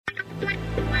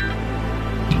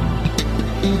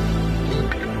AM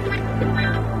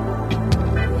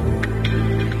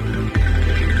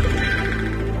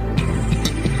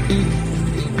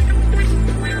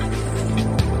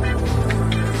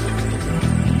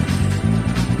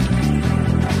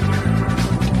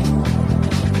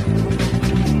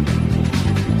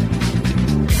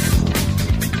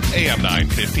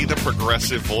 950, the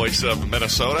progressive voice of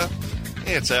Minnesota.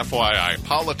 It's FYI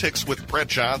Politics with Brett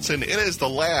Johnson. It is the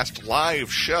last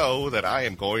live show that I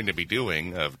am going to be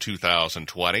doing of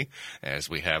 2020, as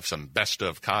we have some best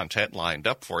of content lined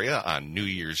up for you on New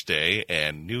Year's Day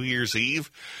and New Year's Eve.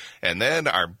 And then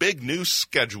our big new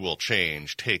schedule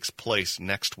change takes place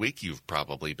next week. You've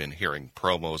probably been hearing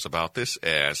promos about this,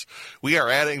 as we are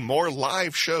adding more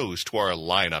live shows to our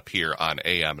lineup here on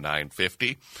AM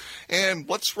 950. And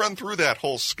let's run through that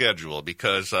whole schedule,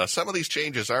 because some of these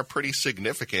changes are pretty significant,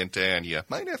 and you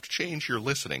might have to change your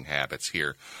listening habits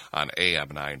here on AM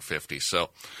 950.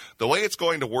 So the way it's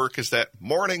going to work is that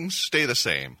mornings stay the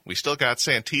same. We still got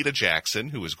Santita Jackson,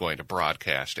 who is going to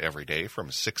broadcast every day from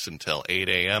 6 until 8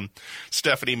 a.m.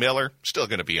 Stephanie Miller, still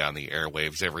going to be on the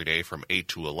airwaves every day from 8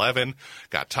 to 11.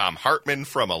 Got Tom Hartman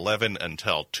from 11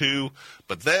 until 2.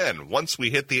 But then, once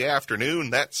we hit the afternoon,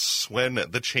 that's when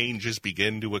the changes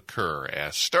begin to occur,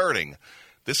 as starting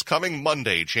this coming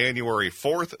Monday, January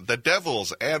 4th, the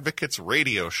Devil's Advocates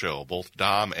radio show, both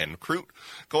Dom and Crute,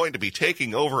 going to be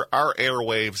taking over our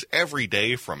airwaves every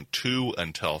day from 2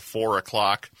 until 4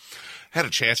 o'clock. Had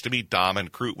a chance to meet Dom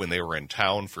and Crute when they were in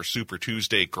town for Super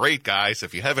Tuesday. Great guys.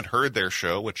 If you haven't heard their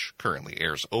show, which currently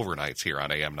airs overnights here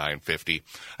on AM 950,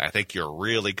 I think you're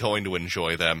really going to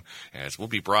enjoy them, as we'll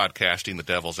be broadcasting the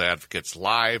Devil's Advocates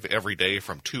live every day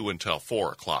from 2 until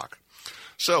 4 o'clock.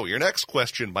 So your next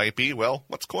question might be, well,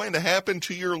 what's going to happen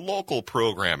to your local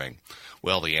programming?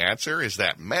 Well, the answer is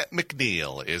that Matt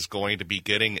McNeil is going to be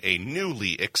getting a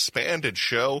newly expanded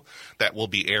show that will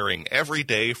be airing every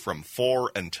day from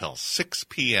 4 until 6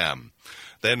 p.m.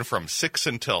 Then from 6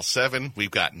 until 7,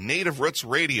 we've got Native Roots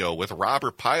Radio with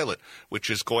Robert Pilot, which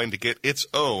is going to get its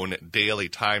own daily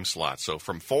time slot. So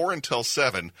from 4 until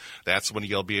 7, that's when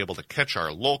you'll be able to catch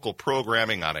our local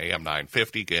programming on AM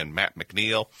 950. Again, Matt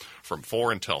McNeil from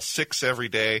 4 until 6 every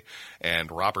day,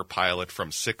 and Robert Pilot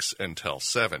from 6 until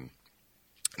 7.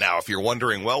 Now, if you're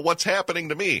wondering, well, what's happening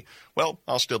to me? Well,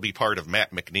 I'll still be part of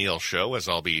Matt McNeil's show, as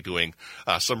I'll be doing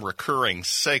some recurring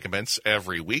segments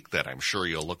every week that I'm sure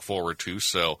you'll look forward to.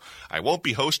 So I won't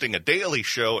be hosting a daily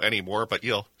show anymore, but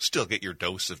you'll still get your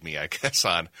dose of me, I guess,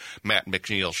 on Matt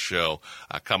McNeil's show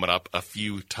coming up a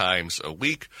few times a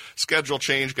week. Schedule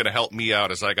change going to help me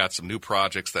out, as I got some new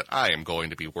projects that I am going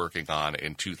to be working on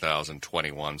in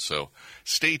 2021. So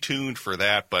stay tuned for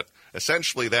that. But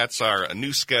essentially, that's our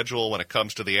new schedule when it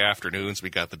comes to the afternoons. We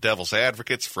got the Devil's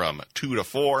Advocates from 2 to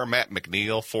 4, Matt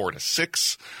McNeil 4 to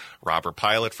 6, Robert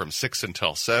Pilot from 6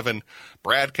 until 7.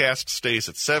 Broadcast stays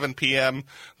at 7 p.m.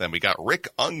 Then we got Rick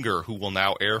Unger, who will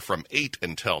now air from 8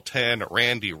 until 10,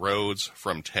 Randy Rhodes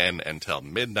from 10 until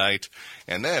midnight.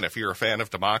 And then, if you're a fan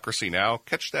of Democracy Now!,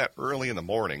 catch that early in the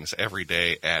mornings every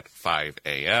day at 5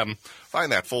 a.m.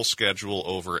 Find that full schedule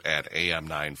over at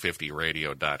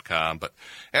am950radio.com. But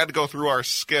I had to go through our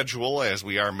schedule, as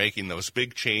we are making those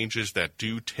big changes that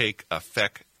do take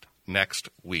effect next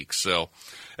week. So,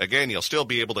 again, you'll still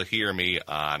be able to hear me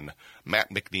on Matt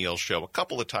McNeil's show a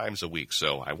couple of times a week.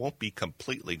 So I won't be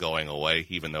completely going away,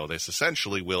 even though this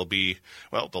essentially will be,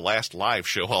 well, the last live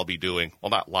show I'll be doing. Well,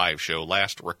 not live show,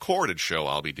 last recorded show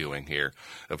I'll be doing here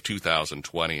of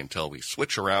 2020 until we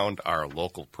switch around our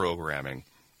local programming.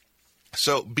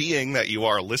 So, being that you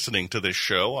are listening to this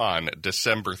show on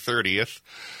December 30th,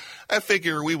 I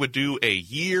figure we would do a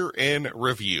year in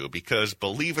review, because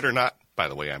believe it or not, by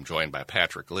the way, I'm joined by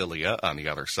Patrick Lilia on the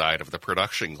other side of the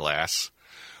production glass,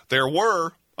 there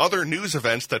were other news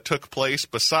events that took place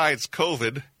besides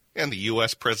COVID and the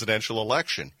U.S. presidential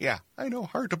election. Yeah, I know,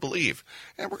 hard to believe.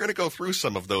 And we're going to go through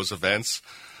some of those events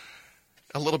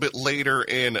a little bit later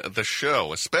in the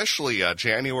show, especially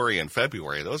January and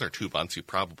February. Those are 2 months you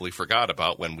probably forgot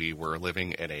about when we were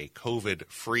living in a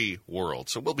COVID-free world.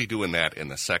 So we'll be doing that in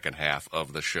the second half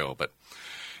of the show. But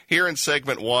here in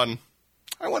segment 1,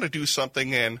 I want to do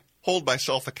something and hold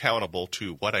myself accountable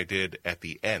to what I did at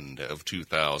the end of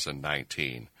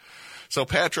 2019. So,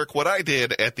 Patrick, what I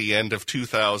did at the end of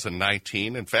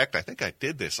 2019, in fact, I think I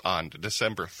did this on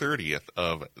December 30th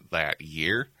of that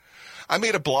year, I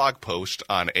made a blog post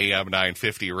on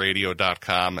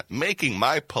am950radio.com making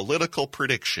my political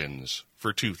predictions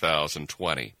for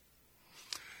 2020.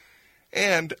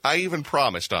 And I even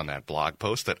promised on that blog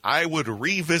post that I would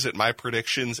revisit my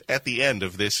predictions at the end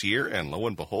of this year, and lo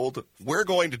and behold, we're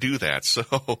going to do that.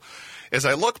 So as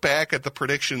I look back at the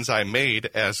predictions I made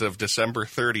as of December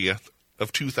 30th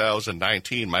of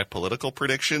 2019, my political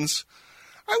predictions,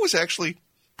 I was actually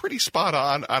pretty spot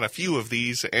on a few of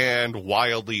these and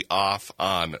wildly off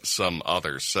on some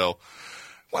others. So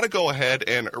I want to go ahead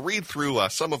and read through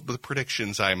some of the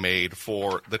predictions I made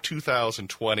for the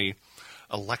 2020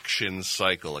 election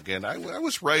cycle. Again, I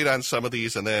was right on some of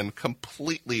these and then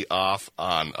completely off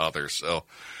on others. So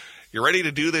you ready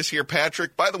to do this here,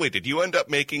 Patrick? By the way, did you end up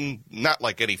making not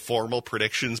like any formal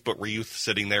predictions, but were you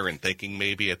sitting there and thinking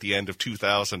maybe at the end of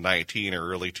 2019 or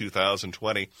early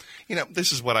 2020,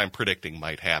 this is what I'm predicting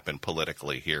might happen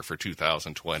politically here for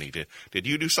 2020. Did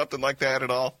you do something like that at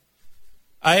all?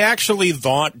 I actually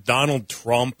thought Donald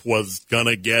Trump was going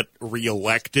to get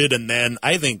reelected, and then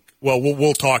I think,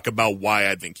 we'll talk about why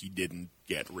I think he didn't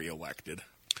get reelected.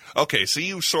 Okay, so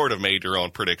you sort of made your own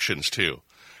predictions, too.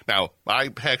 Now, I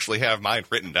actually have mine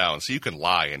written down, so you can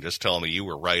lie and just tell me you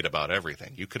were right about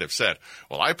everything. You could have said,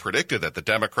 well, I predicted that the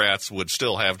Democrats would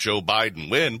still have Joe Biden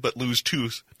win, but lose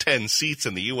 10 seats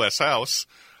in the U.S. House.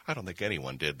 I don't think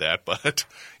anyone did that, but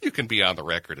you can be on the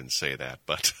record and say that.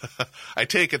 But I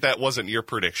take it that wasn't your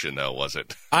prediction, though, was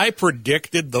it? I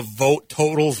predicted the vote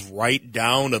totals right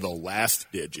down to the last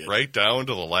digit. Right down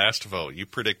to the last vote. You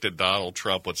predicted Donald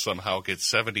Trump would somehow get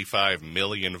 75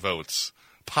 million votes,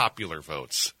 popular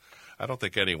votes. I don't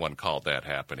think anyone called that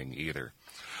happening either.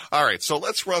 All right, so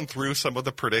let's run through some of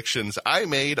the predictions I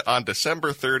made on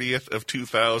December 30th of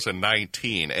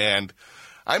 2019, and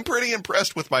I'm pretty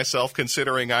impressed with myself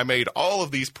considering I made all of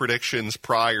these predictions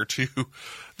prior to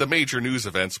the major news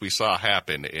events we saw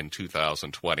happen in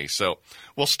 2020. So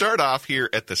we'll start off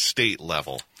here at the state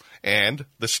level and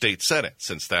the state Senate,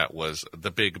 since that was the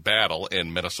big battle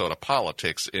in Minnesota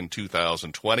politics in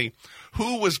 2020.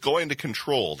 Who was going to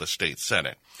control the state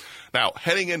Senate? Now,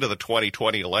 heading into the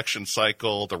 2020 election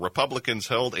cycle, the Republicans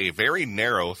held a very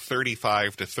narrow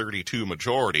 35-32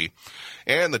 majority,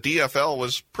 and the DFL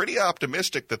was pretty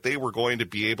optimistic that they were going to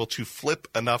be able to flip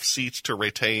enough seats to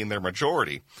retain their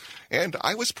majority. And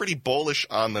I was pretty bullish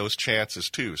on those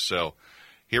chances, too. So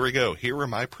here we go. Here are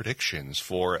my predictions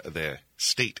for the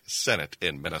state Senate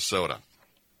in Minnesota.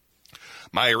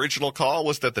 My original call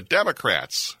was that the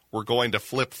Democrats were going to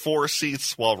flip 4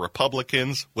 seats while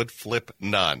Republicans would flip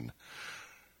none.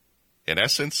 In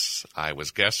essence, I was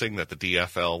guessing that the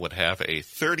DFL would have a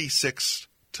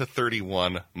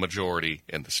 36-31 majority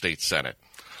in the state Senate.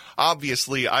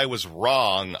 Obviously, I was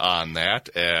wrong on that,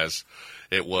 as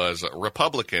it was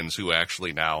Republicans who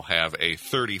actually now have a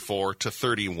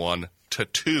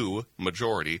 34-31-2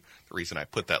 majority. The reason I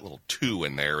put that little 2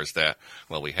 in there is that,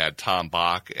 we had Tom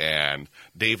Bach and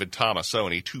David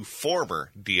Tomasoni, 2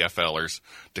 former DFLers,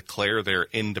 declare their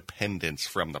independence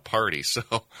from the party. So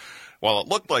while it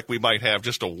looked like we might have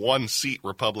just a 1-seat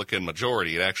Republican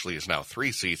majority, it actually is now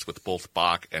 3 seats with both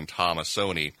Bach and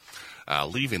Tomasoni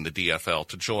leaving the DFL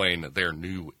to join their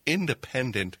new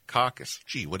independent caucus.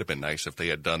 Gee, would have been nice if they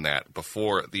had done that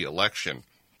before the election.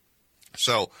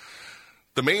 So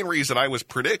the main reason I was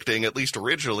predicting, at least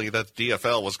originally, that the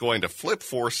DFL was going to flip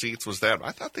 4 seats was that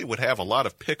I thought they would have a lot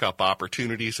of pickup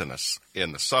opportunities in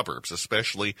the suburbs,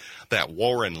 especially that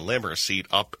Warren Limmer seat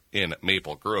up in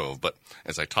Maple Grove. But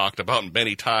as I talked about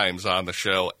many times on the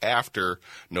show, after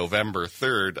November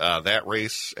 3rd, that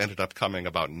race ended up coming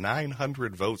about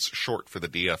 900 votes short for the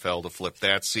DFL to flip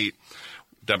that seat.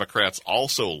 Democrats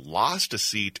also lost a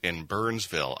seat in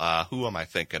Burnsville. Who am I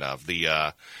thinking of?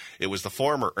 It was the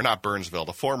former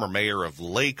mayor of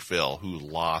Lakeville who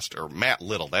lost, or Matt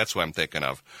Little, that's who I'm thinking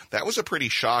of. That was a pretty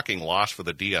shocking loss for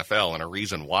the DFL and a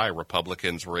reason why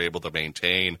Republicans were able to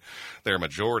maintain their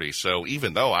majority. So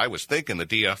even though I was thinking the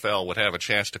DFL would have a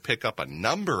chance to pick up a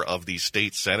number of these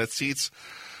state Senate seats,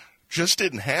 just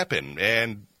didn't happen.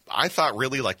 And I thought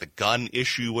really like the gun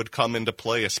issue would come into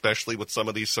play, especially with some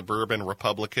of these suburban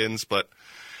Republicans, but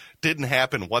didn't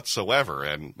happen whatsoever.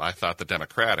 And I thought the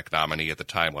Democratic nominee at the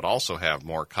time would also have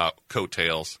more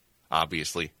coattails.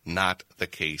 Obviously, not the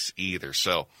case either.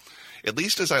 So at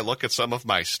least as I look at some of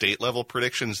my state-level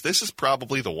predictions, this is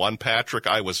probably the one, Patrick,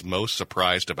 I was most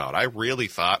surprised about. I really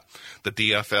thought the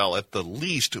DFL at the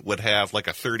least would have like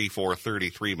a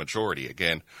 34-33 majority.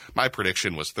 Again, my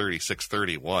prediction was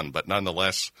 36-31, but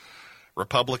nonetheless,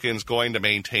 Republicans going to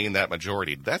maintain that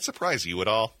majority. Did that surprise you at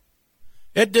all?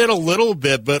 It did a little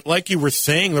bit, but like you were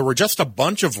saying, there were just a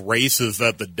bunch of races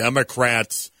that the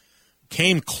Democrats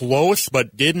came close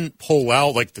but didn't pull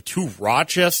out, like the 2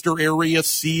 Rochester area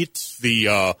seats,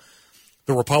 the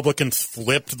the Republicans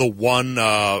flipped the one,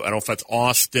 I don't know if that's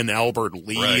Austin Albert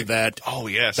Lee. Right. Oh,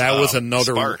 yes. That was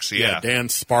another. Sparks, yeah. Dan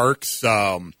Sparks.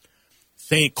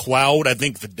 St. Cloud, I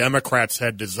think the Democrats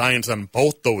had designs on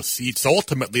both those seats.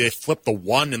 Ultimately, they flipped the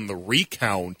one in the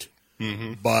recount.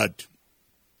 Mm-hmm. But,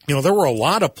 there were a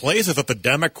lot of places that the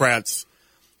Democrats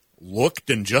looked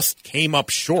and just came up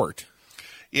short.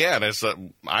 Yeah, and as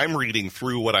I'm reading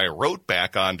through what I wrote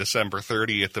back on December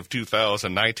 30th of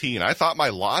 2019, I thought my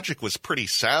logic was pretty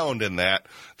sound in that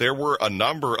there were a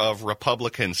number of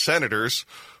Republican senators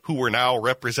who were now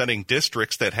representing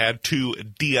districts that had 2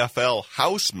 DFL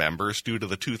House members due to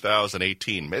the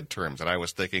 2018 midterms. And I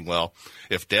was thinking, well,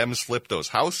 if Dems flip those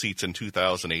House seats in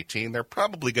 2018, they're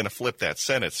probably going to flip that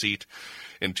Senate seat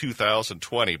in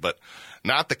 2020. But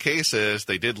not the case, as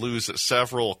they did lose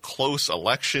several close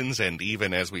elections, and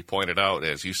even, as we pointed out,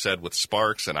 as you said, with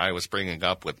Sparks, and I was bringing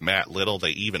up with Matt Little, they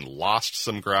even lost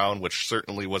some ground, which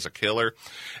certainly was a killer.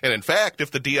 And in fact, if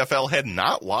the DFL had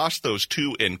not lost those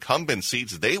 2 incumbent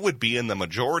seats, they would be in the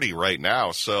majority right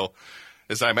now. So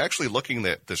as I'm actually looking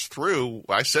at this through,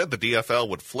 I said the DFL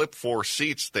would flip 4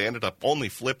 seats. They ended up only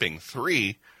flipping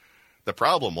 3. The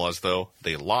problem was, though,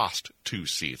 they lost 2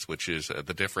 seats, which is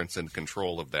the difference in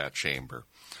control of that chamber.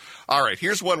 All right,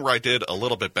 here's one where I did a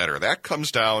little bit better. That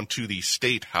comes down to the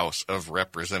State House of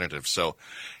Representatives. So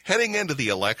heading into the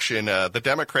election, the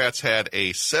Democrats had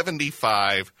a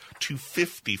 75 to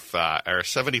 55, or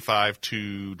 75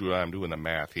 to, I'm doing the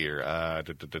math here,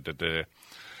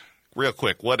 real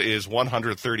quick, what is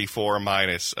 134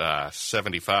 minus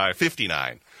 75?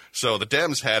 59. So the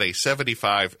Dems had a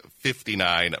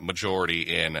 75-59 majority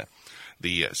in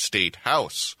the State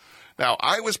House. Now,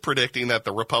 I was predicting that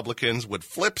the Republicans would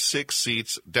flip 6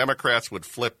 seats, Democrats would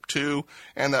flip 2,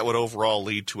 and that would overall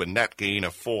lead to a net gain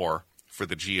of 4 for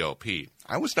the GOP.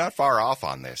 I was not far off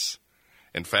on this.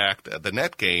 In fact, the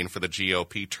net gain for the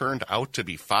GOP turned out to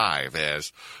be 5,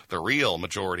 as the real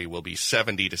majority will be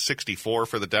 70 to 64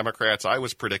 for the Democrats. I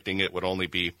was predicting it would only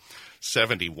be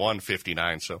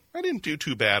 71-59, so I didn't do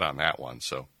too bad on that one,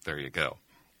 so there you go.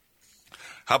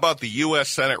 How about the U.S.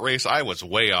 Senate race? I was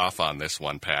way off on this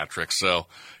one, Patrick. So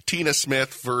Tina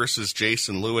Smith versus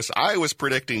Jason Lewis. I was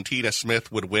predicting Tina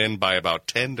Smith would win by about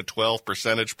 10 to 12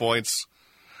 percentage points.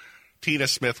 Tina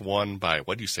Smith won by,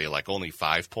 what do you say, like only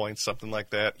 5 points, something like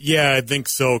that? Yeah, I think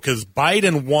so, because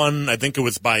Biden won, I think it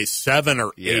was by 7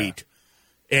 or 8,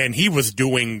 and he was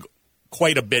doing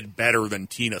quite a bit better than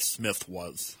Tina Smith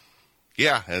was.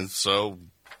 Yeah, and so,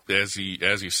 as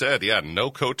you said,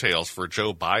 no coattails for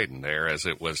Joe Biden there, as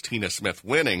it was Tina Smith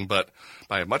winning, but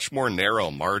by a much more narrow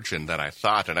margin than I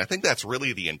thought. And I think that's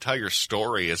really the entire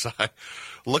story. As I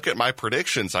look at my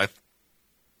predictions, I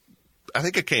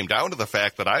think it came down to the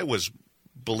fact that I was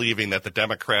believing that the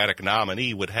Democratic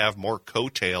nominee would have more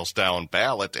coattails down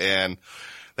ballot, and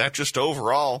that just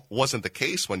overall wasn't the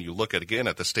case when you look at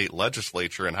the state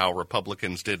legislature and how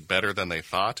Republicans did better than they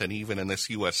thought, and even in this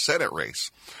U.S. Senate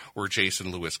race where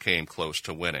Jason Lewis came close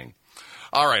to winning.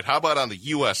 All right, how about on the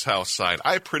U.S. House side?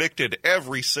 I predicted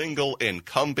every single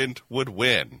incumbent would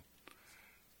win.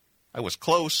 I was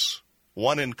close.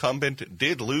 One incumbent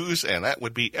did lose, and that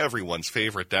would be everyone's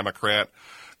favorite Democrat,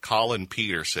 Collin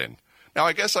Peterson. Now,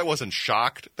 I guess I wasn't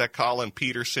shocked that Collin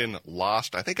Peterson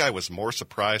lost. I think I was more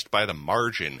surprised by the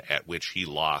margin at which he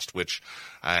lost, which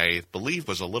I believe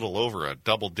was a little over a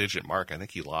double-digit mark. I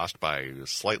think he lost by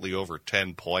slightly over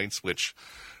 10 points, which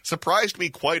surprised me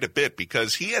quite a bit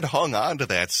because he had hung on to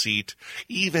that seat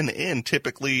even in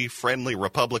typically friendly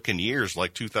Republican years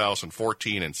like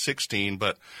 2014 and 16.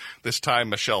 But this time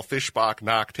Michelle Fischbach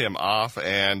knocked him off,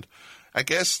 and I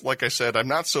guess, like I said, I'm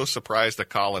not so surprised that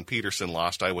Collin Peterson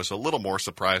lost. I was a little more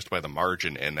surprised by the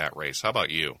margin in that race. How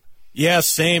about you? Yeah,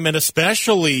 same, and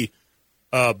especially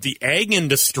the ag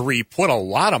industry put a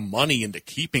lot of money into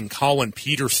keeping Collin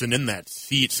Peterson in that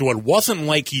seat, so it wasn't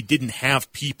like he didn't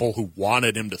have people who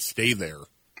wanted him to stay there.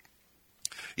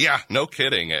 Yeah, no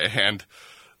kidding. And,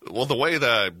 well, the way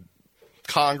the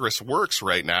Congress works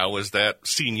right now is that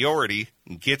seniority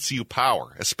gets you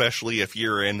power, especially if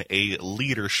you're in a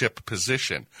leadership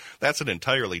position. That's an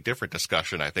entirely different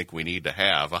discussion I think we need to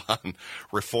have on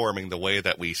reforming the way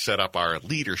that we set up our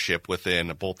leadership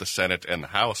within both the Senate and the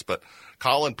House. But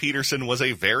Collin Peterson was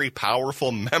a very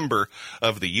powerful member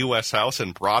of the U.S. House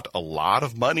and brought a lot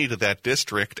of money to that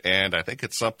district, and I think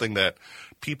it's something that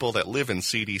people that live in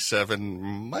CD7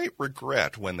 might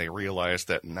regret when they realize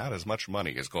that not as much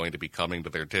money is going to be coming to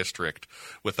their district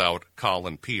without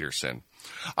Collin Peterson.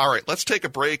 All right, let's take a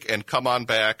break and come on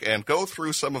back and go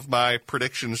through some of my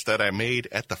predictions that I made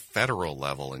at the federal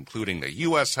level, including the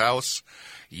U.S. House,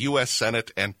 U.S.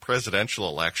 Senate, and presidential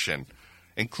election.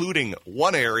 including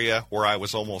one area where I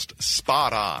was almost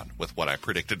spot on with what I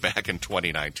predicted back in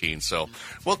 2019. So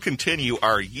we'll continue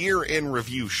our year in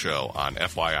review show on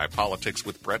FYI Politics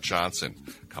with Brett Johnson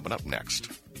coming up next.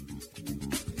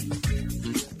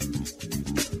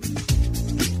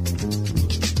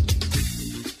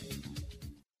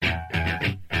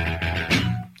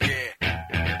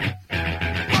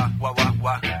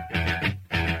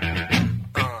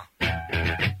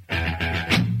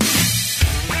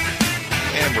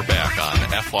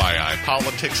 FYI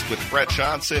Politics with Brett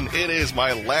Johnson. It is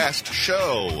my last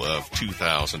show of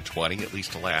 2020, at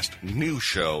least the last new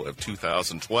show of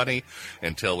 2020,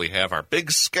 until we have our big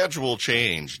schedule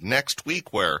change next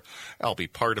week, where I'll be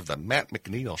part of the Matt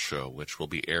McNeil Show, which will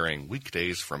be airing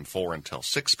weekdays from 4 until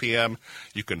 6 p.m.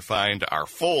 You can find our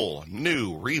full,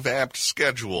 new, revamped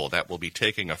schedule that will be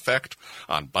taking effect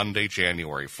on Monday,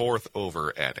 January 4th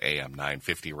over at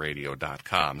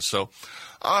am950radio.com. So,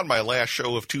 on my last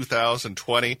show of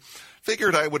 2020,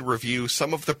 figured I would review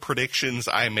some of the predictions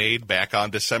I made back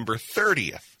on December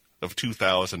 30th of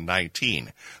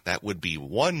 2019. That would be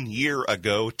 1 year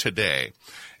ago today.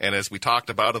 And as we talked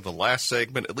about in the last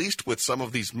segment, at least with some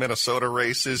of these Minnesota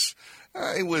races,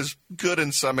 I was good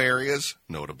in some areas,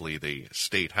 notably the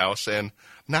State House, and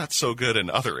not so good in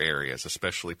other areas,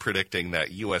 especially predicting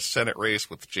that U.S. Senate race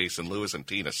with Jason Lewis and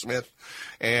Tina Smith,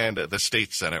 and the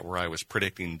State Senate, where I was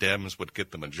predicting Dems would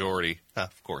get the majority.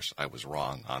 Of course, I was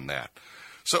wrong on that.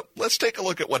 So let's take a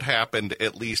look at what happened,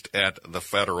 at least at the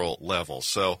federal level.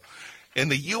 So in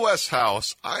the U.S.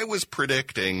 House, I was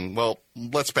predicting, well,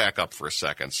 let's back up for a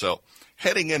second. So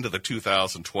heading into the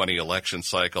 2020 election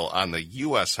cycle on the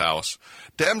U.S. House,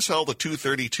 Dems held a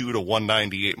 232 to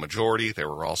 198 majority. There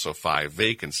were also 5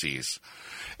 vacancies.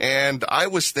 And I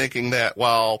was thinking that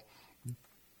while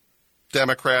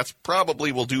Democrats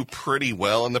probably will do pretty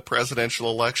well in the presidential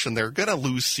election, they're going to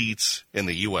lose seats in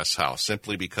the U.S. House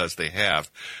simply because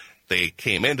they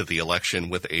came into the election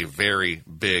with a very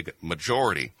big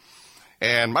majority.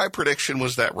 And my prediction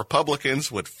was that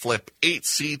Republicans would flip 8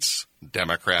 seats,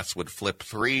 Democrats would flip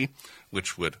 3,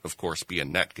 which would, of course, be a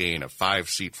net gain of 5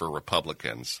 seats for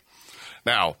Republicans.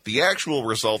 Now, the actual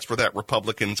results were that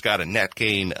Republicans got a net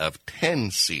gain of 10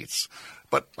 seats.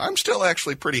 But I'm still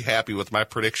actually pretty happy with my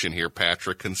prediction here,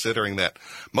 Patrick, considering that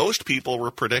most people were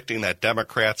predicting that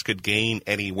Democrats could gain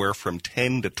anywhere from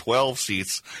 10 to 12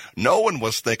 seats. No one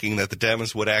was thinking that the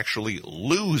Dems would actually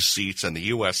lose seats in the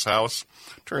U.S. House.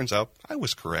 Turns out I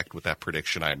was correct with that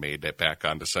prediction I made back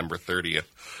on December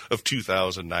 30th of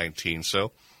 2019.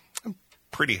 So I'm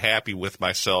pretty happy with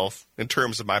myself in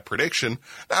terms of my prediction.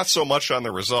 Not so much on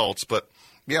the results, but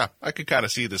yeah, I could kind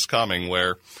of see this coming,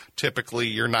 where typically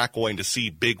you're not going to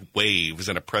see big waves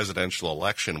in a presidential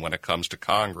election when it comes to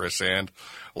Congress, and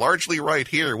largely right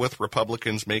here with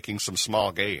Republicans making some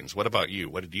small gains. What about you?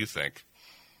 What did you think?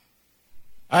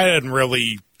 I didn't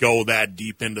really go that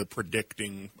deep into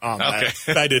predicting on that.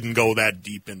 I didn't go that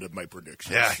deep into my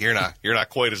predictions. Yeah, you're not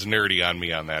quite as nerdy on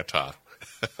me on that, Todd.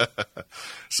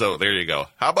 So there you go.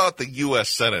 How about the U.S.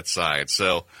 Senate side?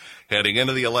 So heading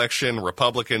into the election,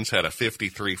 Republicans had a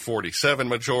 53-47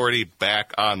 majority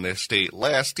back on this state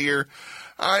last year.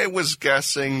 I was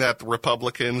guessing that the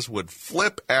Republicans would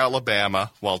flip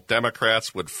Alabama while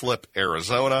Democrats would flip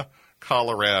Arizona,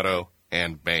 Colorado,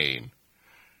 and Maine.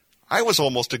 I was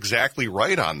almost exactly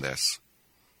right on this.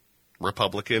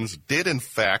 Republicans did, in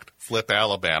fact, flip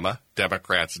Alabama.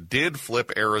 Democrats did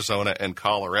flip Arizona and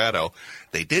Colorado.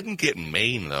 They didn't get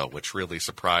Maine, though, which really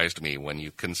surprised me when you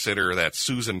consider that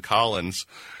Susan Collins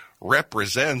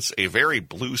represents a very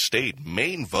blue state.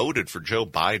 Maine voted for Joe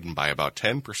Biden by about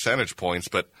 10 percentage points,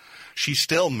 but she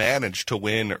still managed to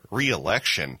win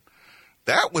re-election.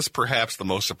 That was perhaps the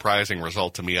most surprising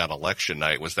result to me on election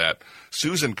night, was that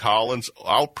Susan Collins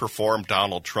outperformed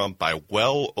Donald Trump by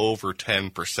well over 10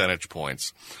 percentage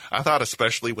points. I thought,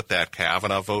 especially with that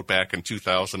Kavanaugh vote back in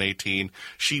 2018,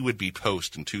 she would be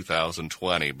toast in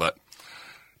 2020. But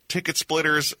ticket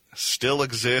splitters still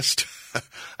exist.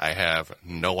 I have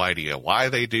no idea why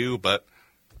they do, but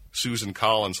Susan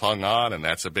Collins hung on, and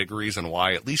that's a big reason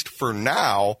why, at least for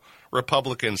now,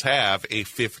 Republicans have a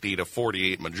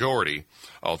 50-48 majority,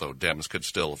 although Dems could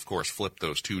still, of course, flip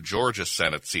those 2 Georgia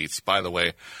Senate seats. By the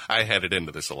way, I headed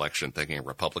into this election thinking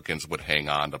Republicans would hang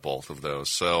on to both of those.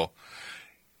 So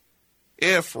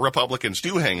if Republicans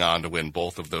do hang on to win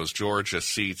both of those Georgia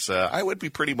seats, I would be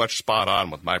pretty much spot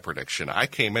on with my prediction. I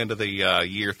came into the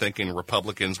year thinking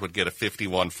Republicans would get a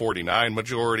 51-49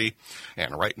 majority,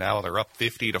 and right now they're up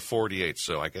 50-48.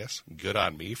 So I guess good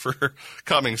on me for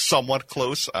coming somewhat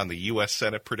close on the U.S.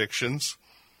 Senate predictions.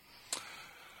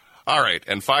 All right,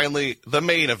 and finally, the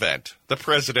main event, the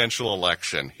presidential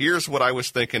election. Here's what I was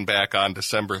thinking back on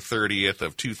December 30th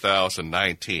of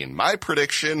 2019. My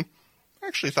prediction, I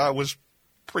actually thought was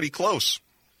pretty close.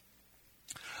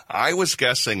 I was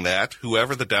guessing that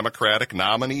whoever the Democratic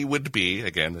nominee would be,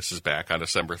 again, this is back on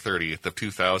December 30th of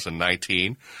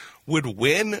 2019, would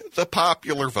win the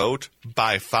popular vote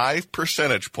by 5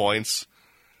 percentage points,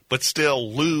 but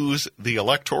still lose the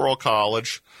Electoral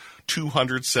College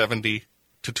 270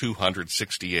 to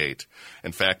 268.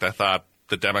 In fact, I thought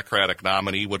the Democratic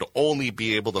nominee would only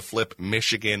be able to flip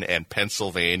Michigan and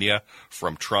Pennsylvania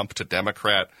from Trump to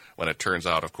Democrat, when it turns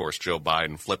out, of course, Joe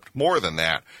Biden flipped more than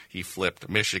that. He flipped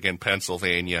Michigan,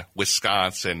 Pennsylvania,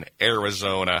 Wisconsin,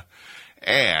 Arizona,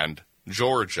 and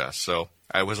Georgia. So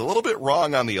I was a little bit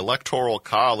wrong on the Electoral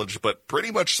College, but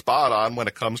pretty much spot on when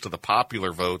it comes to the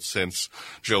popular vote, since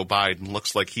Joe Biden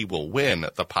looks like he will win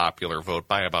the popular vote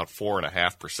by about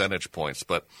 4.5 percentage points.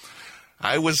 But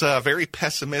I was very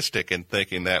pessimistic in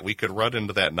thinking that we could run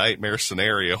into that nightmare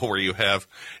scenario where you have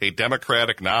a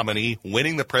Democratic nominee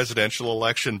winning the presidential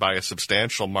election by a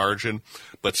substantial margin,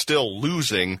 but still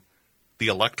losing the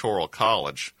Electoral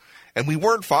College. And we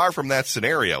weren't far from that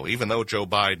scenario, even though Joe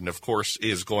Biden, of course,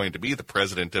 is going to be the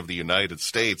president of the United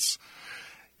States.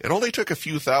 It only took a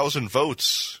few thousand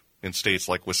votes in states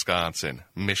like Wisconsin,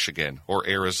 Michigan, or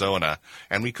Arizona,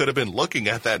 and we could have been looking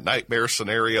at that nightmare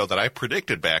scenario that I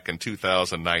predicted back in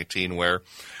 2019, where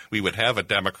we would have a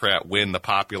Democrat win the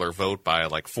popular vote by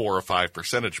like 4 or 5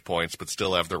 percentage points, but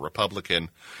still have the Republican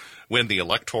win the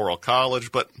Electoral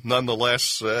College. But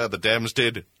nonetheless, the Dems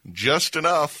did just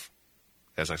enough.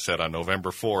 As I said on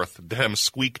November 4th, Dems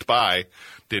squeaked by,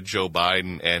 did Joe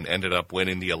Biden, and ended up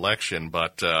winning the election.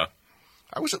 But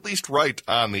I was at least right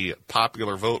on the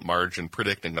popular vote margin,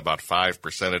 predicting about 5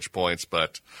 percentage points,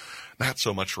 but not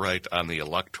so much right on the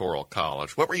Electoral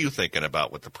College. What were you thinking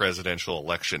about with the presidential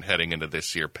election heading into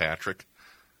this year, Patrick?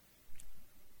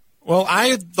 Well,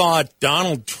 I thought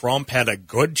Donald Trump had a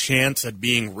good chance at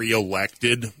being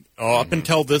reelected. Up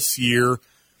until this year,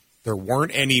 there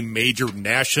weren't any major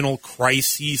national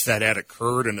crises that had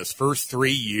occurred in his first 3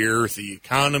 years. The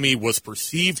economy was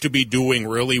perceived to be doing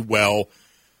really well.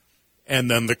 And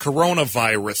then the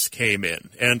coronavirus came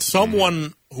in. And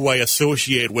someone who I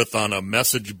associate with on a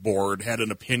message board had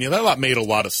an opinion that I thought made a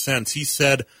lot of sense. He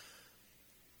said,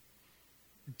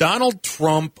 Donald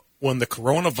Trump, when the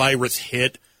coronavirus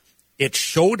hit, it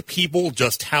showed people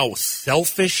just how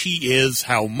selfish he is,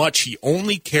 how much he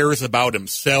only cares about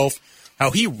himself,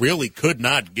 how he really could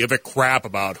not give a crap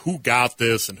about who got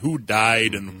this and who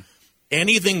died and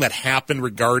anything that happened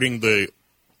regarding the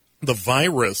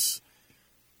virus.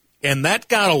 And that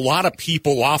got a lot of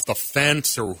people off the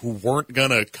fence or who weren't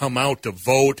going to come out to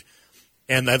vote.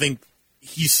 And I think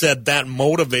he said that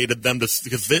motivated them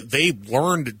because they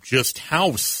learned just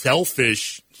how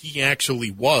selfish he actually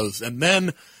was. And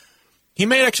then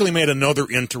he actually made another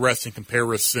interesting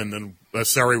comparison. And I'm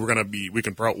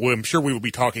sure we will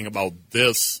be talking about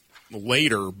this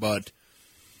later, but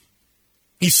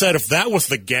he said if that was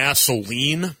the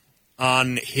gasoline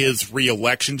on his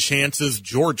reelection chances,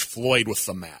 George Floyd was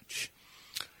the match.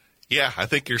 Yeah, I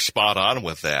think you're spot on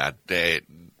with that. A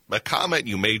comment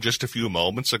you made just a few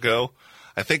moments ago,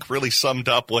 I think really summed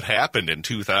up what happened in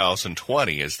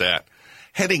 2020, is that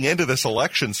heading into this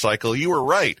election cycle, you were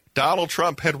right. Donald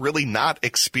Trump had really not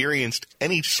experienced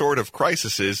any sort of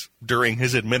crises during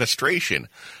his administration,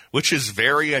 which is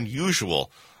very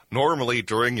unusual. Normally,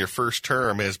 during your first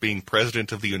term as being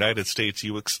president of the United States,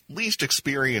 you at least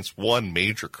experience one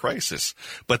major crisis.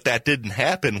 But that didn't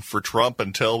happen for Trump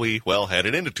until we,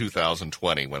 headed into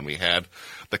 2020, when we had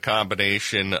the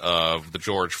combination of the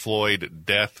George Floyd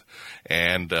death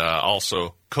and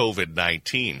also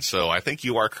COVID-19. So I think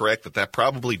you are correct that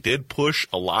probably did push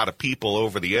a lot of people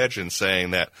over the edge in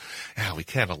saying that, we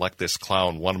can't elect this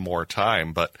clown one more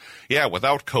time. But yeah,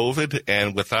 without COVID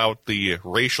and without the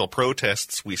racial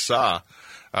protests we saw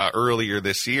earlier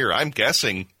this year, I'm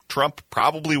guessing Trump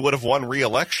probably would have won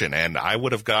re-election. And I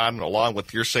would have gone along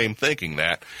with your same thinking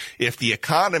that if the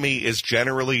economy is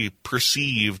generally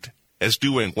perceived as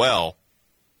doing well,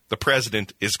 the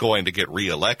president is going to get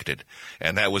reelected.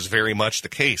 And that was very much the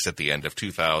case at the end of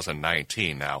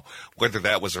 2019. Now, whether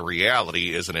that was a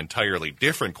reality is an entirely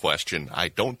different question. I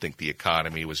don't think the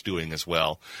economy was doing as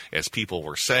well as people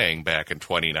were saying back in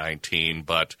 2019,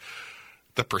 but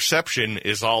the perception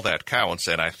is all that counts.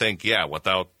 And I think,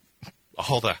 without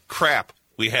all the crap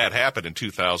we had happen in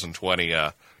 2020,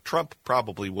 Trump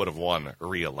probably would have won a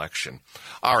re-election.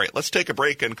 All right, let's take a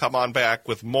break and come on back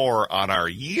with more on our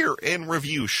Year in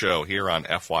Review show here on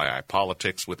FYI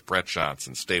Politics with Brett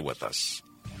Johnson. Stay with us.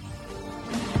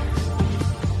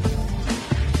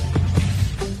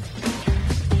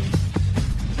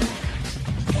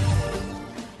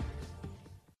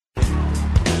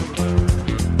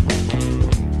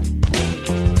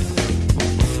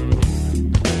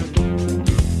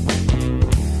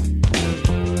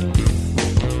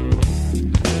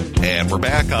 We're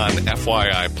back on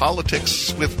FYI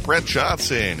Politics with Brett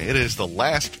Johnson. It is the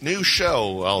last new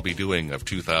show I'll be doing of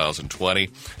 2020,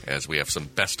 as we have some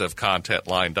best of content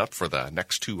lined up for the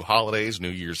next two holidays, New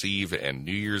Year's Eve and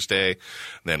New Year's Day.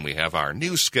 Then we have our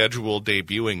new schedule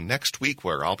debuting next week,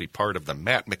 where I'll be part of the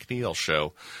Matt McNeil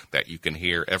Show that you can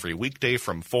hear every weekday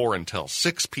from 4 until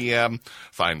 6 p.m.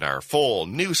 Find our full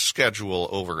new schedule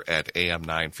over at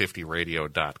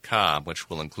am950radio.com, which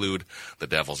will include the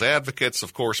Devil's Advocates,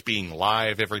 of course, being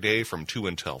live every day from 2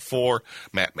 until 4,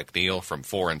 Matt McNeil from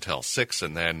 4 until 6,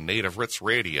 and then Native Ritz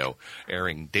Radio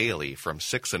airing daily from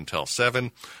 6 until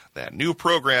 7. That new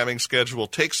programming schedule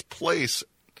takes place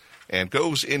and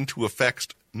goes into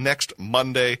effect next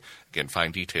Monday. Again,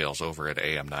 find details over at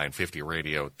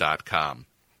am950radio.com.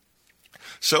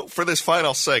 So for this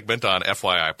final segment on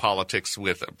FYI Politics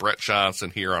with Brett Johnson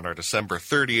here on our December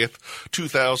 30th,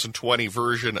 2020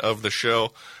 version of the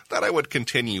show, thought I would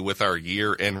continue with our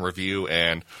year in review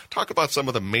and talk about some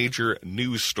of the major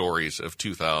news stories of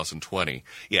 2020.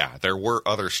 Yeah, there were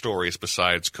other stories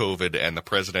besides COVID and the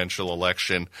presidential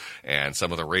election and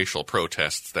some of the racial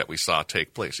protests that we saw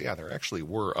take place. Yeah, there actually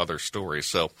were other stories.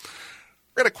 So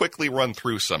we're going to quickly run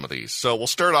through some of these. So we'll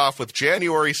start off with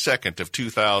January 2nd of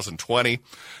 2020.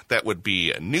 That would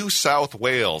be New South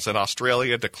Wales and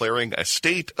Australia declaring a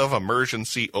state of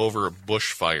emergency over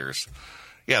bushfires.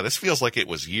 Yeah, this feels like it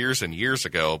was years and years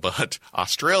ago, but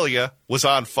Australia was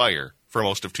on fire for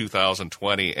most of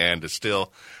 2020 and is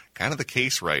still kind of the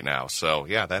case right now. So,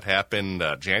 yeah, that happened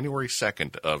January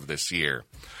 2nd of this year.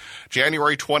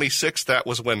 January 26th, that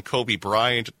was when Kobe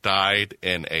Bryant died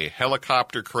in a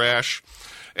helicopter crash.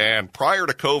 And prior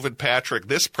to COVID, Patrick,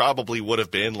 this probably would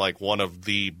have been like one of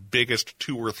the biggest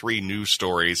 2 or 3 news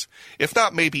stories, if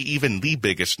not maybe even the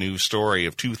biggest news story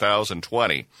of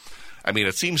 2020. I mean,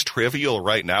 it seems trivial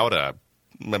right now to,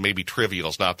 maybe trivial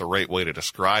is not the right way to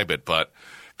describe it, but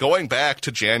going back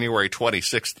to January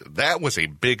 26th, that was a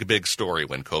big, big story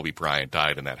when Kobe Bryant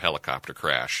died in that helicopter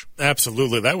crash.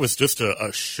 Absolutely. That was just a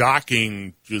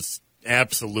shocking, just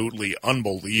absolutely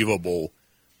unbelievable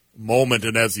moment.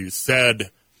 And as you said,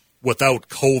 without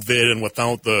COVID and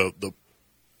without the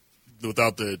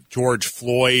George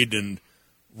Floyd and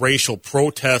racial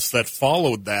protests that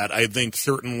followed that, I think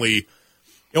certainly,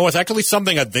 it's actually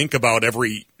something I think about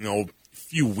every,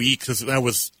 few weeks. That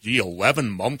was 11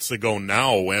 months ago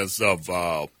now, as of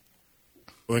I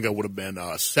think it would have been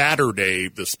Saturday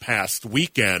this past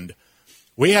weekend.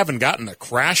 We haven't gotten a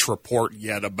crash report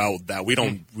yet about that.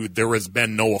 There has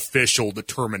been no official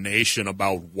determination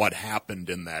about what happened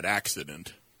in that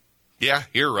accident. Yeah,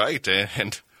 you're right.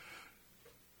 And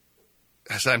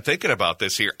as I'm thinking about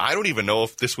this here, I don't even know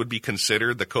if this would be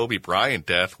considered, the Kobe Bryant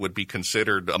death would be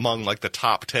considered among like the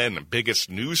top 10 biggest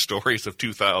news stories of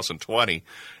 2020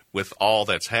 with all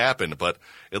that's happened. But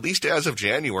at least as of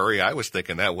January, I was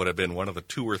thinking that would have been one of the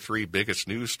 2 or 3 biggest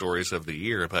news stories of the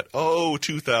year. But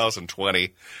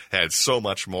 2020 had so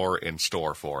much more in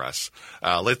store for us.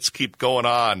 Let's keep going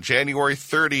on. January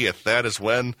 30th, that is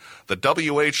when the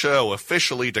WHO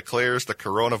officially declares the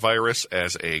coronavirus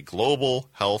as a global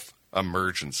health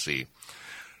emergency,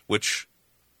 which,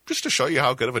 just to show you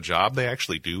how good of a job they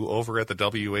actually do over at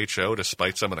the WHO,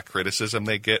 despite some of the criticism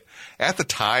they get, at the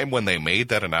time when they made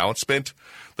that announcement,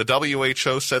 the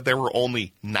WHO said there were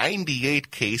only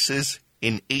 98 cases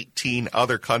in 18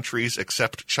 other countries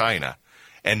except China,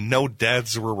 and no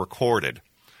deaths were recorded.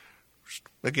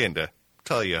 Again, to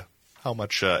tell you how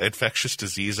much infectious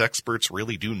disease experts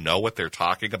really do know what they're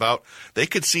talking about. They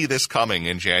could see this coming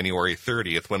in January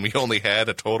 30th when we only had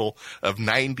a total of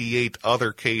 98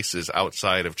 other cases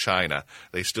outside of China.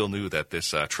 They still knew that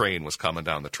this train was coming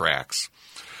down the tracks.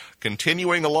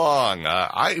 Continuing along,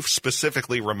 I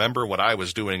specifically remember what I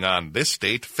was doing on this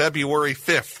date, February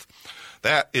 5th.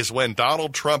 That is when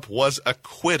Donald Trump was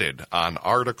acquitted on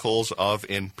articles of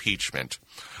impeachment.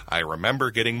 I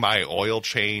remember getting my oil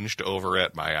changed over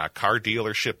at my car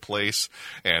dealership place,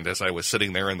 and as I was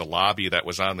sitting there in the lobby, that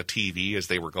was on the TV as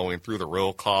they were going through the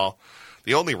roll call.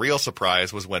 The only real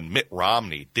surprise was when Mitt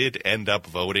Romney did end up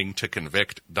voting to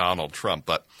convict Donald Trump,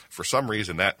 but for some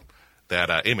reason that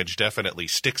image definitely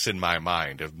sticks in my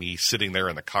mind of me sitting there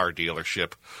in the car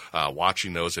dealership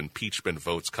watching those impeachment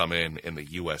votes come in the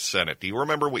U.S. Senate. Do you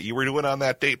remember what you were doing on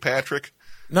that date, Patrick?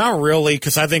 Not really,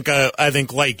 because I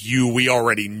think like you, we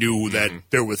already knew that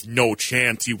there was no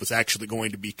chance he was actually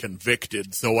going to be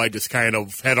convicted. So I just kind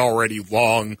of had already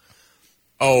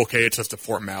okay, it's just a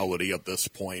formality at this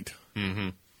point. Mm-hmm.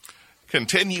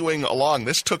 Continuing along,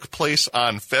 this took place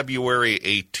on February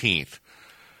 18th.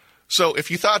 So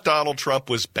if you thought Donald Trump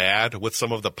was bad with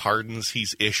some of the pardons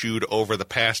he's issued over the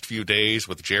past few days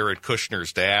with Jared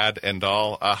Kushner's dad and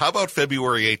all, how about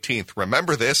February 18th?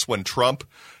 Remember this, when Trump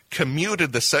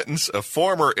commuted the sentence of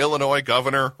former Illinois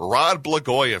Governor Rod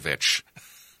Blagojevich.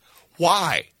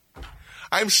 Why?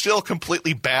 I'm still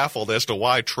completely baffled as to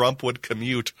why Trump would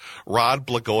commute Rod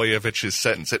Blagojevich's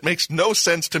sentence. It makes no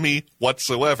sense to me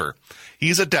whatsoever.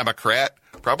 He's a Democrat,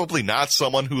 probably not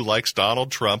someone who likes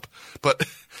Donald Trump, but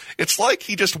it's like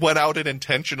he just went out and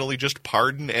intentionally just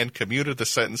pardoned and commuted the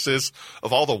sentences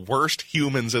of all the worst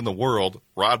humans in the world,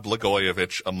 Rod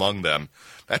Blagojevich among them.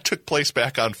 That took place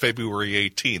back on February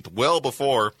 18th, well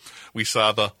before we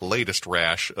saw the latest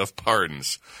rash of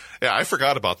pardons. Yeah, I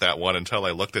forgot about that one until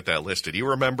I looked at that list. Did you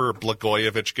remember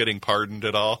Blagojevich getting pardoned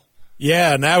at all?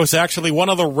 Yeah, and that was actually one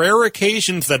of the rare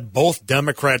occasions that both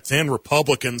Democrats and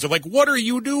Republicans are like, what are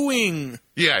you doing?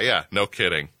 Yeah, no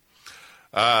kidding.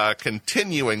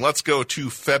 Continuing, let's go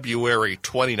to February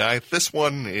 29th. This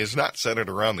one is not centered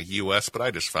around the U.S., but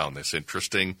I just found this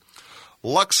interesting.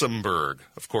 Luxembourg,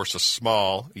 of course a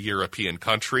small European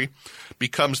country,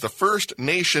 becomes the first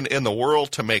nation in the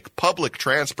world to make public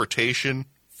transportation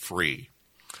free.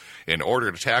 In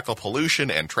order to tackle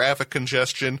pollution and traffic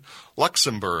congestion,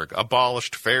 Luxembourg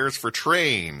abolished fares for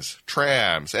trains,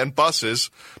 trams, and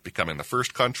buses, becoming the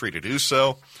first country to do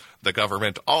so. The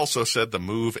government also said the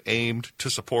move aimed to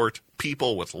support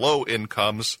people with low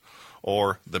incomes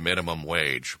or the minimum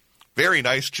wage. Very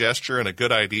nice gesture and a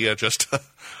good idea, just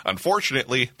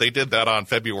unfortunately, they did that on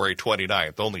February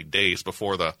 29th, only days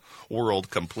before the world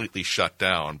completely shut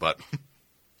down. But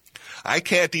I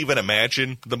can't even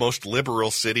imagine the most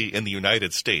liberal city in the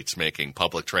United States making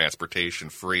public transportation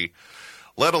free,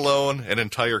 let alone an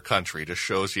entire country. Just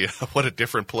shows you what a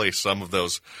different place some of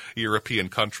those European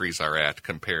countries are at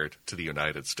compared to the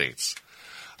United States.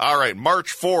 All right,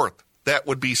 March 4th. That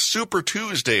would be Super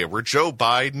Tuesday, where Joe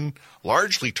Biden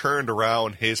largely turned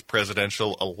around his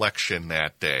presidential election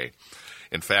that day.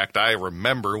 In fact, I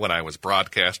remember when I was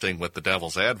broadcasting with the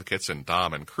Devil's Advocates and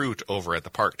Dom and Crute over at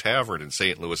the Park Tavern in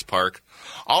St. Louis Park,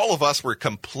 all of us were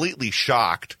completely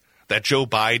shocked that Joe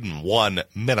Biden won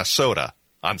Minnesota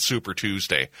on Super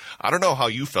Tuesday. I don't know how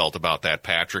you felt about that,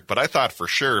 Patrick, but I thought for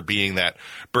sure, being that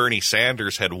Bernie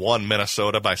Sanders had won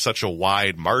Minnesota by such a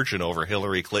wide margin over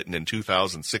Hillary Clinton in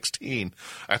 2016,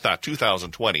 I thought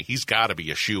 2020, he's got to be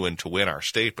a shoo-in to win our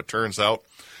state. But turns out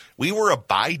we were a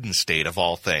Biden state of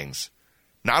all things.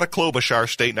 Not a Klobuchar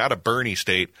state, not a Bernie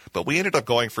state, but we ended up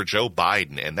going for Joe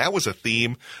Biden. And that was a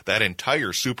theme that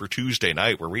entire Super Tuesday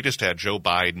night, where we just had Joe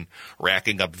Biden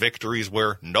racking up victories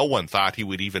where no one thought he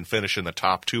would even finish in the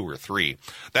top 2 or 3.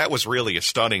 That was really a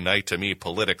stunning night to me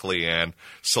politically, and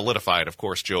solidified, of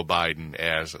course, Joe Biden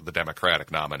as the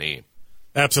Democratic nominee.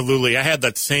 Absolutely. I had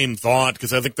that same thought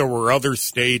because I think there were other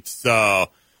states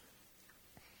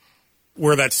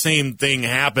where that same thing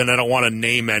happened. I don't want to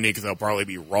name any because I'll probably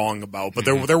be wrong about, but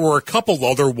there were a couple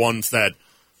other ones that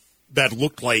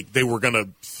looked like they were going to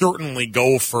certainly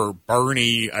go for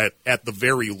Bernie at the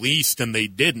very least, and they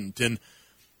didn't. And,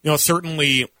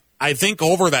 certainly I think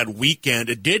over that weekend,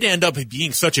 it did end up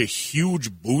being such a huge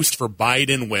boost for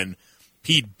Biden when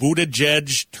Pete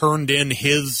Buttigieg turned in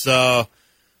his, I'm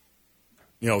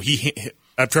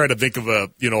trying to think of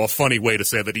a funny way to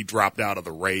say that he dropped out of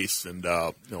the race, and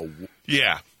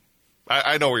Yeah,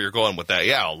 I know where you're going with that.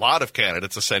 Yeah, a lot of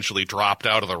candidates essentially dropped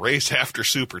out of the race after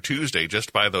Super Tuesday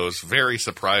just by those very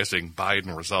surprising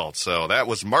Biden results. So that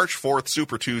was March 4th,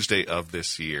 Super Tuesday of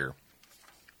this year.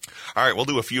 All right, we'll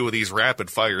do a few of these rapid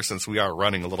fire since we are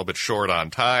running a little bit short on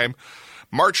time.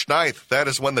 March 9th, that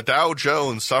is when the Dow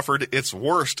Jones suffered its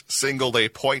worst single-day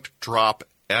point drop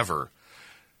ever.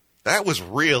 That was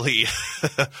really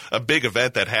a big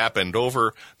event that happened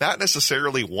over not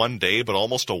necessarily one day, but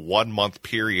almost a 1-month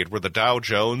period where the Dow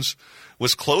Jones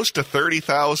was close to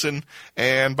 30,000.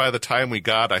 And by the time we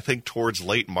got, I think, towards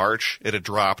late March, it had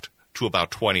dropped to about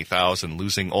 20,000,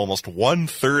 losing almost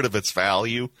 1/3 of its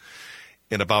value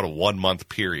in about a 1-month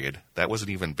period. That was an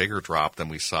even bigger drop than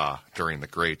we saw during the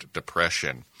Great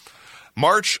Depression.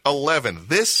 March 11th,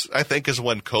 this, I think, is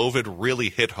when COVID really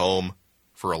hit home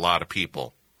for a lot of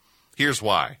people. Here's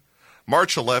why.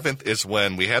 March 11th is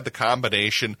when we had the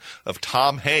combination of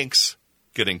Tom Hanks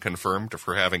getting confirmed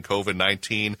for having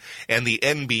COVID-19 and the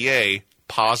NBA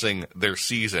pausing their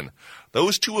season.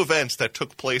 Those two events that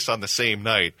took place on the same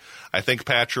night, I think,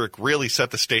 Patrick, really set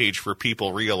the stage for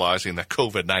people realizing that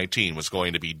COVID-19 was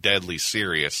going to be deadly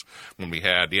serious when we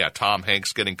had, Tom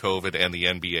Hanks getting COVID and the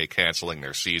NBA canceling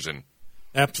their season.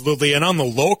 Absolutely. And on the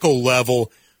local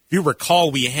level, if you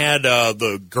recall, we had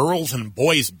the girls and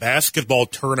boys basketball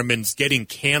tournaments getting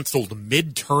canceled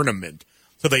mid-tournament.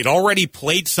 So they'd already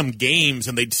played some games,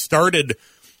 and they'd started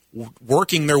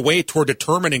working their way toward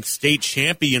determining state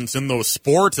champions in those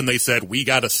sports, and they said, we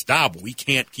got to stop. We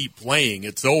can't keep playing.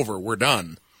 It's over. We're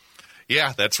done.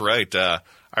 Yeah, that's right.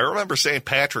 I remember St.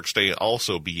 Patrick's Day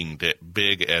also being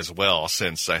big as well,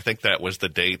 since I think that was the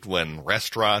date when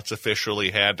restaurants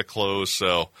officially had to close.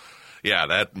 So, yeah,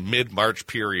 that mid-March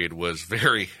period was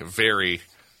very, very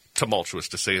tumultuous,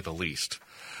 to say the least.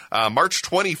 March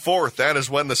 24th, that is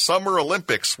when the Summer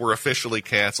Olympics were officially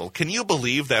canceled. Can you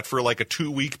believe that for like a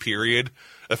 2-week period,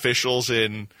 officials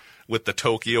with the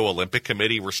Tokyo Olympic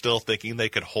Committee were still thinking they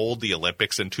could hold the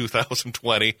Olympics in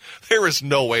 2020? There is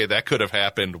no way that could have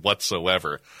happened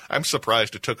whatsoever. I'm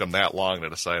surprised it took them that long to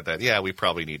decide that, yeah, we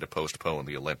probably need to postpone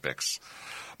the Olympics.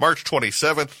 March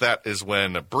 27th, that is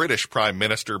when British Prime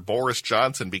Minister Boris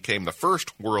Johnson became the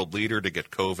first world leader to get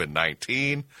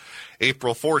COVID-19.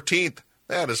 April 14th,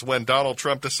 that is when Donald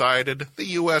Trump decided the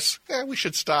U.S., we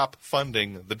should stop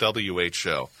funding the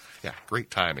WHO. Yeah,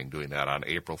 great timing doing that on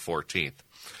April 14th.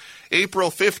 April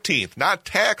 15th, not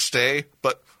tax day,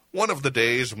 but one of the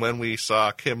days when we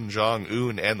saw Kim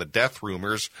Jong-un and the death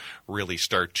rumors really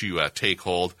start to take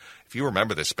hold. If you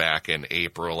remember this back in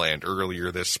April and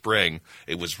earlier this spring,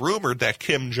 it was rumored that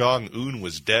Kim Jong-un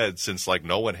was dead since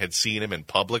no one had seen him in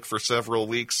public for several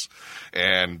weeks.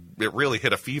 And it really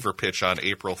hit a fever pitch on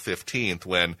April 15th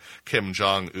when Kim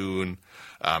Jong-un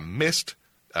missed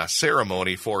a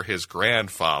ceremony for his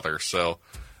grandfather. So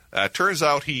turns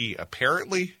out he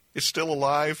apparently is still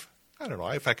alive. I don't know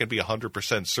if I can be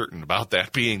 100% certain about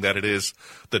that, being that it is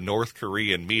the North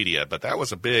Korean media. But that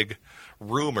was a big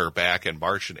rumor back in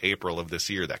March and April of this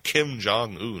year that Kim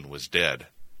Jong-un was dead.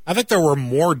 I think there were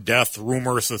more death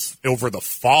rumors over the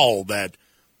fall that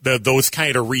those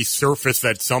kind of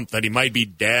resurfaced that he might be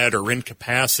dead or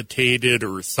incapacitated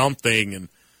or something. And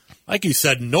like you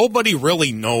said, nobody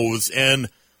really knows. And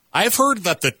I've heard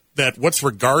that what's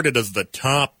regarded as the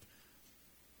top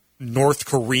North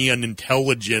Korean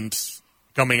intelligence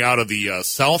coming out of the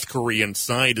South Korean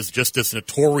side is just as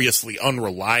notoriously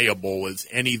unreliable as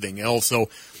anything else. So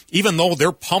even though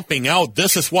they're pumping out,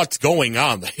 this is what's going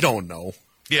on, they don't know.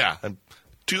 Yeah, and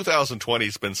 2020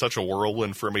 has been such a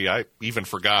whirlwind for me. I even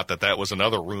forgot that was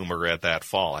another rumor at that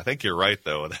fall. I think you're right,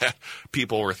 though, that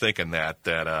people were thinking that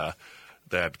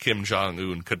Kim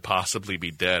Jong-un could possibly be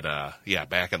dead,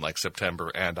 back in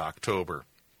September and October.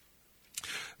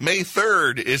 May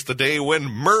 3rd is the day when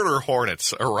murder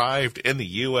hornets arrived in the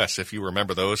U.S. If you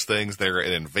remember those things, they're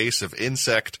an invasive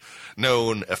insect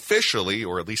known officially,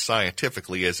 or at least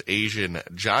scientifically, as Asian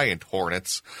giant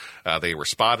hornets. They were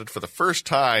spotted for the first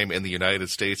time in the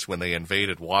United States when they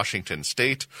invaded Washington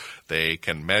state. They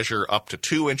can measure up to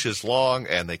 2 inches long,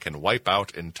 and they can wipe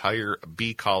out entire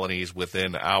bee colonies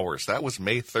within hours. That was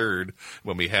May 3rd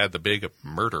when we had the big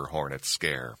murder hornet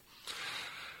scare.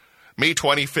 May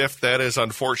 25th, that is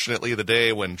unfortunately the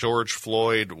day when George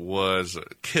Floyd was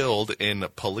killed in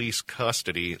police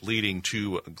custody, leading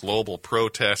to global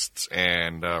protests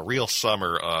and a real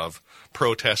summer of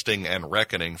protesting and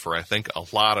reckoning for, I think, a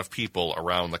lot of people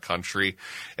around the country,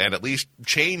 and at least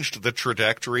changed the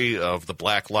trajectory of the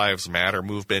Black Lives Matter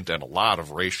movement and a lot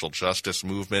of racial justice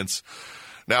movements.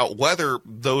 Now, whether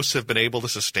those have been able to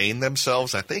sustain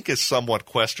themselves, I think is somewhat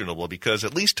questionable because,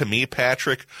 at least to me,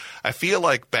 Patrick, I feel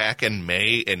like back in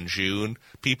May and June,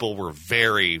 people were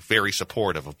very, very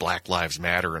supportive of Black Lives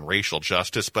Matter and racial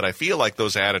justice, but I feel like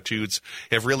those attitudes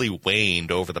have really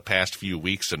waned over the past few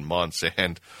weeks and months,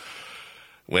 and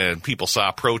when people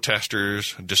saw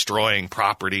protesters destroying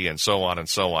property and so on,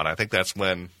 I think that's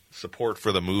when support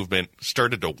for the movement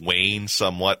started to wane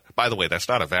somewhat. By the way, that's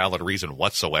not a valid reason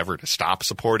whatsoever to stop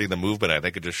supporting the movement. I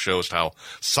think it just shows how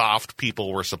soft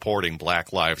people were supporting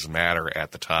Black Lives Matter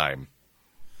at the time.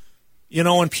 You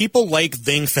know, and people like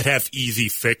things that have easy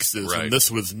fixes, right. And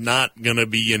this was not going to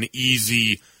be an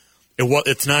easy,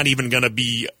 it's not even going to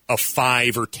be a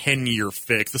 5 or 10 year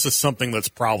fix. This is something that's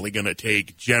probably going to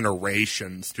take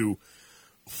generations to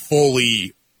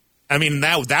fully. I mean,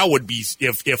 that would be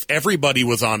if everybody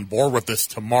was on board with this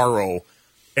tomorrow,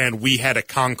 and we had a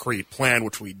concrete plan,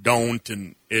 which we don't,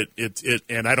 and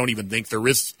and I don't even think there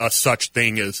is a such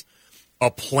thing as a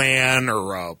plan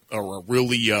or a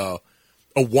really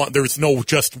one. There's no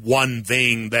just one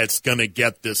thing that's going to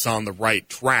get this on the right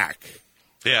track.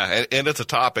 Yeah, and it's a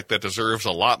topic that deserves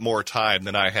a lot more time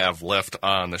than I have left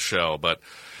on the show, but.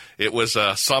 It was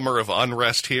a summer of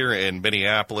unrest here in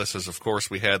Minneapolis as, of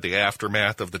course, we had the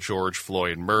aftermath of the George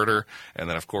Floyd murder. And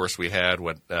then, of course, we had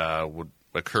what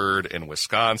occurred in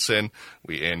Wisconsin.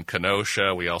 In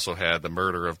Kenosha, we also had the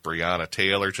murder of Breonna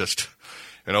Taylor. Just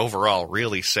an overall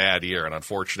really sad year. And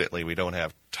unfortunately, we don't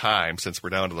have time, since we're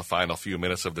down to the final few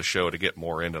minutes of the show, to get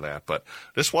more into that. But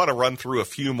just want to run through a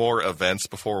few more events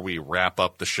before we wrap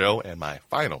up the show and my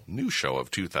final new show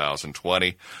of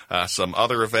 2020. Some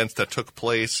other events that took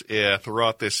place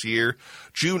throughout this year.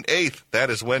 June 8th, that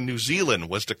is when New Zealand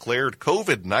was declared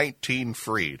COVID-19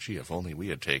 free. Gee, if only we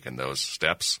had taken those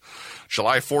steps.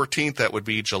 July 14th, that would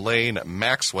be Ghislaine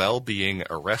Maxwell being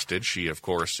arrested. She, of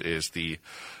course, is the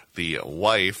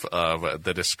wife of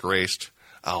the disgraced...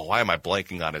 Oh, why am I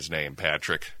blanking on his name,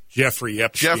 Patrick? Jeffrey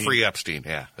Epstein. Jeffrey Epstein,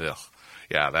 yeah. Ugh.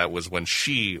 Yeah, that was when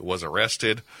she was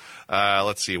arrested.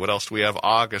 Let's see, what else do we have?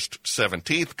 August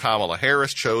 17th, Kamala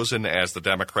Harris chosen as the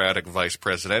Democratic vice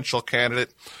presidential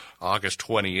candidate. August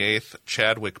 28th,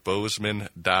 Chadwick Boseman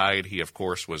died. He, of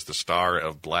course, was the star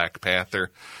of Black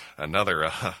Panther.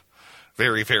 Another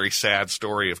very, very sad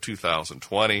story of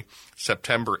 2020.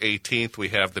 September 18th, we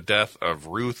have the death of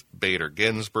Ruth Bader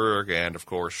Ginsburg, and, of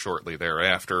course, shortly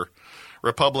thereafter,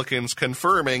 Republicans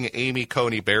confirming Amy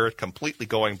Coney Barrett, completely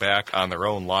going back on their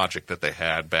own logic that they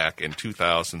had back in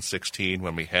 2016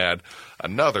 when we had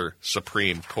another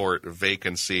Supreme Court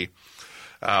vacancy.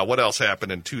 What else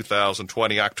happened in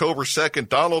 2020? October 2nd,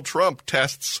 Donald Trump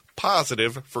tests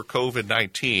positive for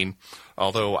COVID-19,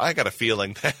 although I got a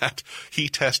feeling that he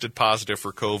tested positive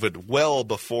for COVID well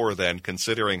before then,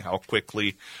 considering how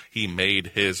quickly he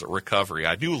made his recovery.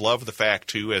 I do love the fact,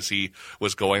 too, as he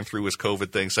was going through his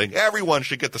COVID thing, saying everyone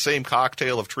should get the same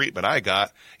cocktail of treatment I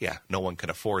got. Yeah, no one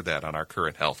can afford that on our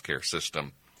current healthcare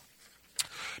system.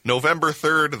 November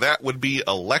 3rd, that would be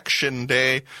Election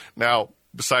Day. Now,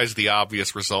 besides the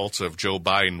obvious results of Joe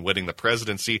Biden winning the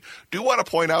presidency, do want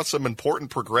to point out some important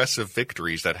progressive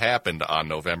victories that happened on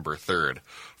November 3rd.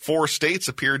 4 states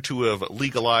appeared to have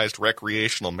legalized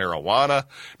recreational marijuana.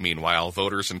 Meanwhile,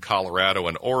 voters in Colorado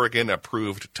and Oregon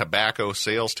approved tobacco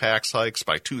sales tax hikes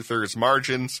by 2/3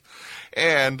 margins,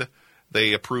 and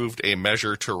they approved a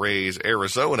measure to raise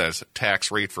Arizona's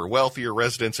tax rate for wealthier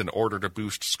residents in order to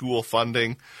boost school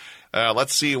funding.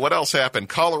 Let's see, what else happened?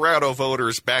 Colorado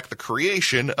voters backed the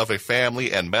creation of a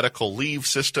family and medical leave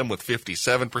system with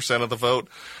 57% of the vote.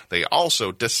 They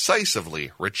also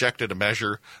decisively rejected a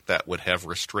measure that would have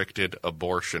restricted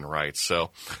abortion rights.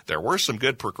 So there were some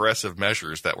good progressive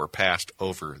measures that were passed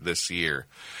over this year.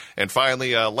 And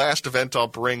finally, last event I'll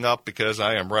bring up because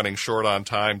I am running short on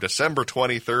time, December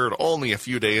 23rd, only a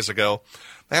few days ago.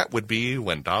 That would be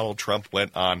when Donald Trump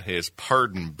went on his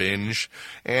pardon binge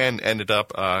and ended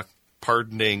up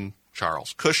pardoning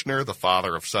Charles Kushner, the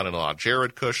father of son-in-law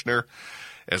Jared Kushner,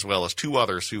 as well as 2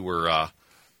 others who were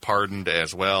pardoned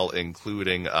as well,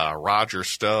 including Roger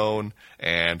Stone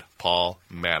and Paul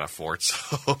Manafort.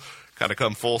 So kind of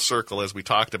come full circle as we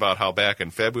talked about how back in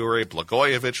February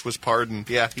Blagojevich was pardoned.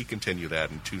 Yeah, he continued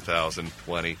that in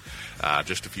 2020,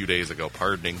 just a few days ago,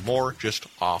 pardoning more just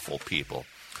awful people.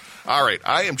 All right,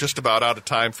 I am just about out of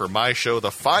time for my show, the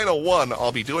final one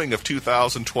I'll be doing of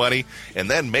 2020, and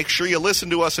then make sure you listen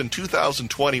to us in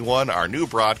 2021, our new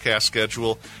broadcast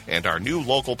schedule, and our new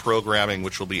local programming,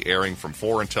 which will be airing from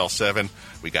 4 until 7.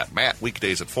 We got Matt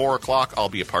weekdays at 4 o'clock. I'll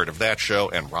be a part of that show,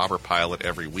 and Robert Pilot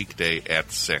every weekday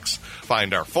at 6.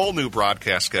 Find our full new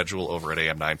broadcast schedule over at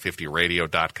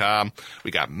am950radio.com.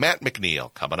 We got Matt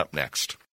McNeil coming up next.